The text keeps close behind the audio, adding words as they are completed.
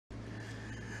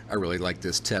I really like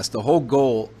this test. The whole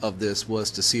goal of this was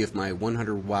to see if my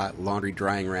 100-watt laundry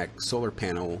drying rack solar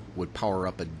panel would power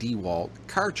up a DeWalt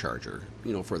car charger,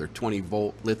 you know, for their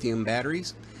 20-volt lithium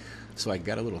batteries. So I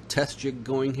got a little test jig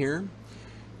going here.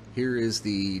 Here is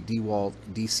the DeWalt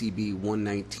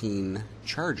DCB119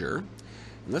 charger.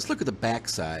 And let's look at the back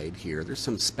side here. There's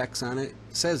some specs on it.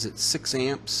 It says it's 6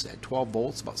 amps at 12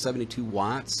 volts, about 72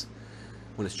 watts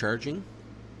when it's charging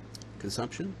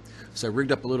consumption. So I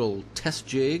rigged up a little test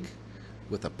jig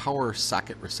with a power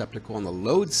socket receptacle on the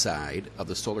load side of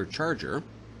the solar charger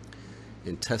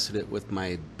and tested it with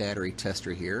my battery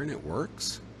tester here, and it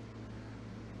works.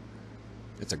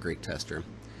 It's a great tester.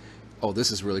 Oh,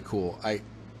 this is really cool. I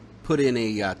put in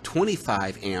a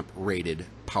 25 amp rated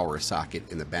power socket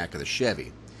in the back of the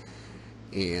Chevy,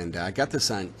 and I got this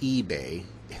on eBay.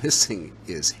 This thing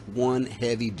is one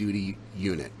heavy duty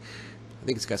unit. I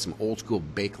think it's got some old school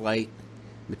Bakelite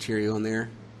material in there,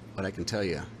 but I can tell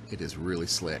you it is really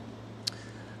slick.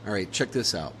 Alright, check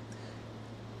this out.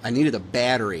 I needed a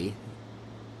battery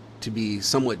to be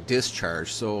somewhat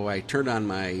discharged, so I turned on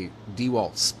my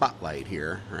DeWalt spotlight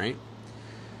here, right?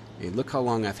 And look how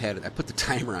long I've had it. I put the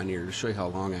timer on here to show you how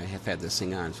long I have had this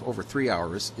thing on. So over 3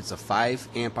 hours. It's a 5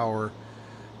 amp hour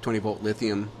 20 volt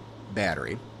lithium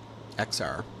battery,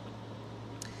 XR.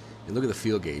 And look at the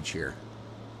fuel gauge here.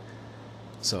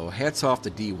 So hats off to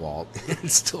DeWalt.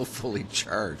 It's still fully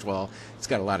charged. Well, it's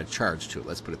got a lot of charge to it,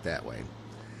 let's put it that way.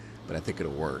 But I think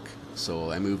it'll work.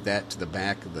 So I moved that to the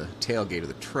back of the tailgate of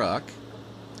the truck.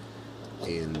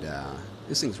 And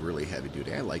this thing's really heavy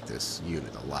duty. I like this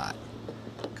unit a lot.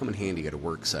 Come in handy at a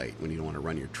work site when you don't want to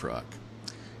run your truck.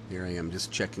 Here I am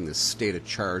just checking the state of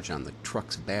charge on the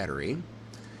truck's battery.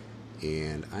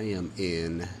 And I am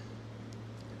in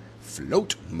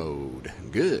float mode.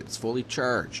 Good, it's fully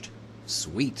charged.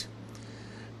 Sweet.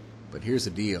 But here's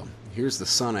the deal. Here's the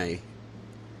sun I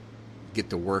get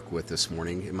to work with this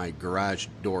morning. And my garage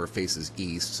door faces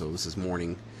east, so this is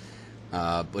morning.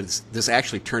 But this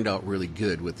actually turned out really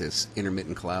good with this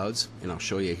intermittent clouds, and I'll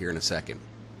show you here in a second.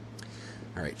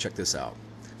 Alright, check this out.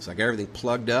 So I got everything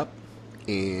plugged up,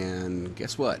 and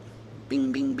guess what?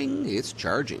 Bing, bing, bing, it's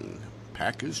charging.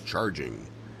 Pack is charging.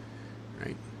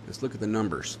 Right? Let's look at the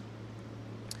numbers.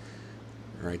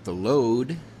 Alright, the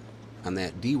load on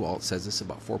that DeWalt says it's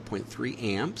about 4.3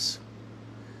 amps.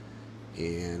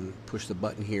 And push the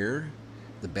button here.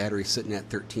 The battery's sitting at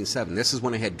 13.7. This is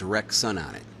when I had direct sun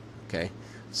on it. Okay?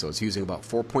 So it's using about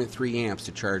 4.3 amps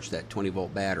to charge that 20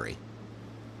 volt battery.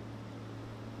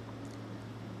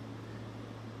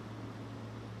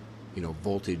 You know,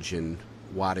 voltage and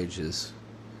wattage is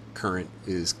current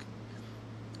is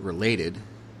related,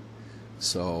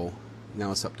 so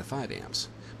now it's up to 5 amps.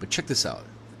 But check this out.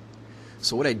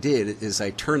 So what I did is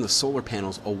I turned the solar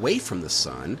panels away from the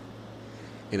sun,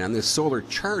 and on this solar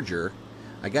charger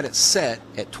I got it set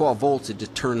at 12 volts. It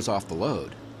just turns off the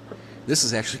load. This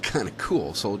is actually kind of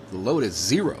cool. So the load is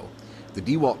 0. The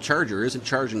DeWalt charger isn't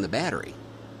charging the battery.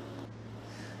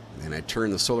 Then I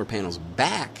turn the solar panels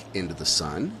back into the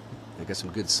sun. I got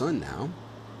some good sun now,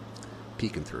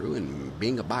 peeking through, and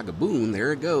being a bagaboon,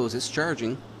 there it goes. It's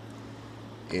charging,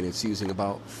 and it's using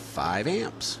about 5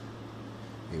 amps.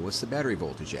 And what's the battery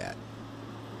voltage at?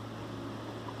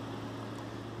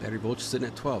 Battery voltage is sitting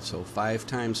at 12, so 5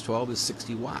 times 12 is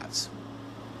 60 watts.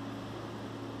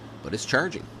 But it's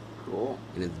charging. Cool.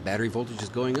 And the battery voltage is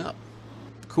going up.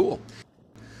 Cool.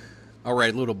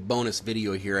 Alright, a little bonus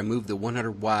video here. I moved the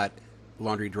 100-watt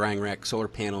laundry drying rack solar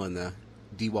panel and the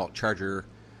DeWalt charger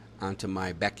onto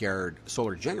my backyard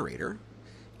solar generator,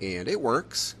 and it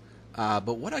works.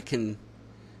 But what I can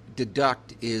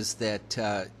deduct is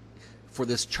that for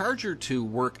this charger to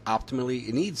work optimally,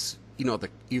 it needs, you know,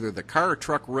 either the car or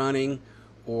truck running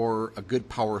or a good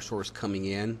power source coming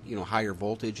in, you know, higher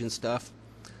voltage and stuff.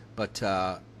 But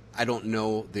I don't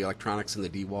know the electronics in the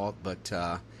DeWalt, but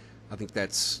I think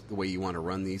that's the way you want to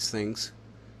run these things,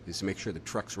 is to make sure the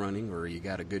truck's running or you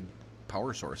got a good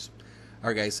power source.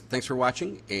 Alright guys, thanks for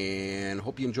watching, and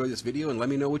hope you enjoyed this video, and let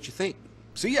me know what you think.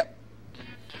 See ya!